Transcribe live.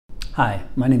Hi,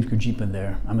 my name is Gurjit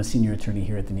Pandher. I'm a senior attorney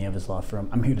here at the Nieves Law Firm.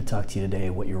 I'm here to talk to you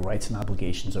today what your rights and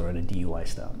obligations are at a DUI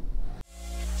stop.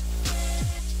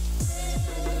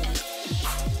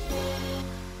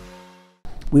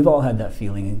 We've all had that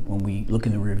feeling when we look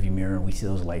in the rearview mirror and we see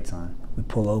those lights on. We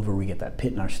pull over, we get that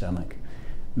pit in our stomach.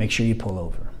 Make sure you pull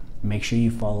over. Make sure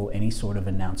you follow any sort of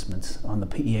announcements on the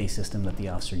PA system that the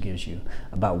officer gives you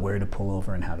about where to pull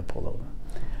over and how to pull over.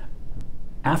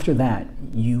 After that,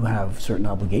 you have certain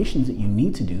obligations that you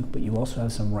need to do, but you also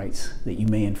have some rights that you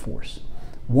may enforce.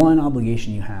 One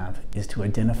obligation you have is to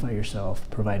identify yourself,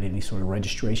 provide any sort of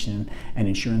registration and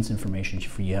insurance information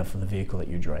you have for the vehicle that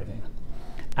you're driving.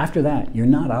 After that, you're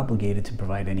not obligated to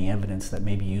provide any evidence that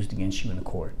may be used against you in a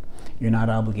court. You're not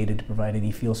obligated to provide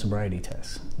any field sobriety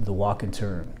tests, the walk and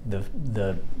turn,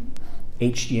 the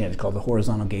HGN, it's called the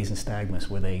horizontal gaze nystagmus,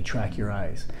 where they track your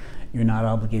eyes. You're not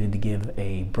obligated to give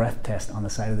a breath test on the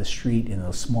side of the street in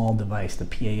a small device, the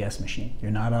PAS machine.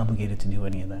 You're not obligated to do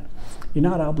any of that. You're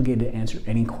not obligated to answer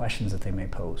any questions that they may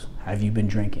pose. Have you been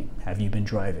drinking? Have you been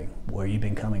driving? Where have you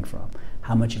been coming from?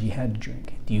 How much have you had to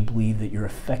drink? Do you believe that you're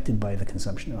affected by the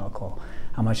consumption of alcohol?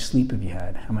 How much sleep have you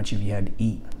had? How much have you had to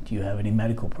eat? Do you have any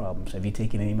medical problems? Have you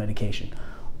taken any medication?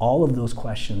 All of those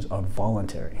questions are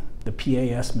voluntary. The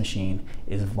PAS machine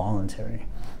is voluntary.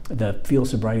 The field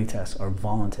sobriety tests are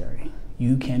voluntary.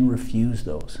 You can refuse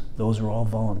those. Those are all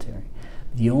voluntary.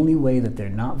 The only way that they're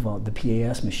not the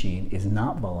PAS machine is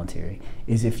not voluntary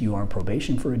is if you are on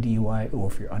probation for a DUI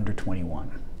or if you're under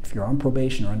 21. If you're on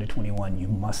probation or under 21, you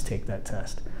must take that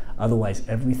test. Otherwise,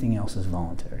 everything else is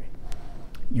voluntary.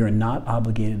 You're not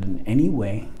obligated in any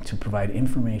way to provide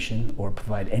information or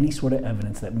provide any sort of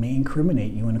evidence that may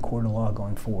incriminate you in a court of law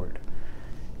going forward.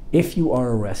 If you are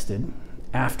arrested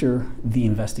after the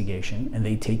investigation and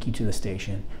they take you to the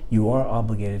station, you are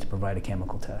obligated to provide a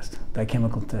chemical test. That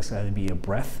chemical test either be a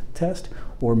breath test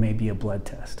or maybe a blood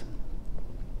test.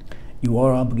 You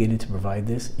are obligated to provide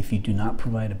this. If you do not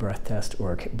provide a breath test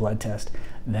or a blood test,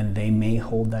 then they may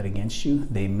hold that against you.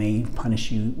 They may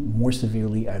punish you more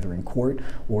severely either in court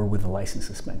or with a license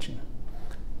suspension.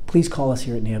 Please call us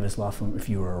here at Nieves Law Firm if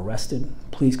you are arrested.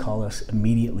 Please call us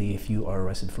immediately if you are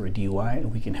arrested for a DUI,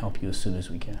 and we can help you as soon as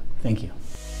we can. Thank you.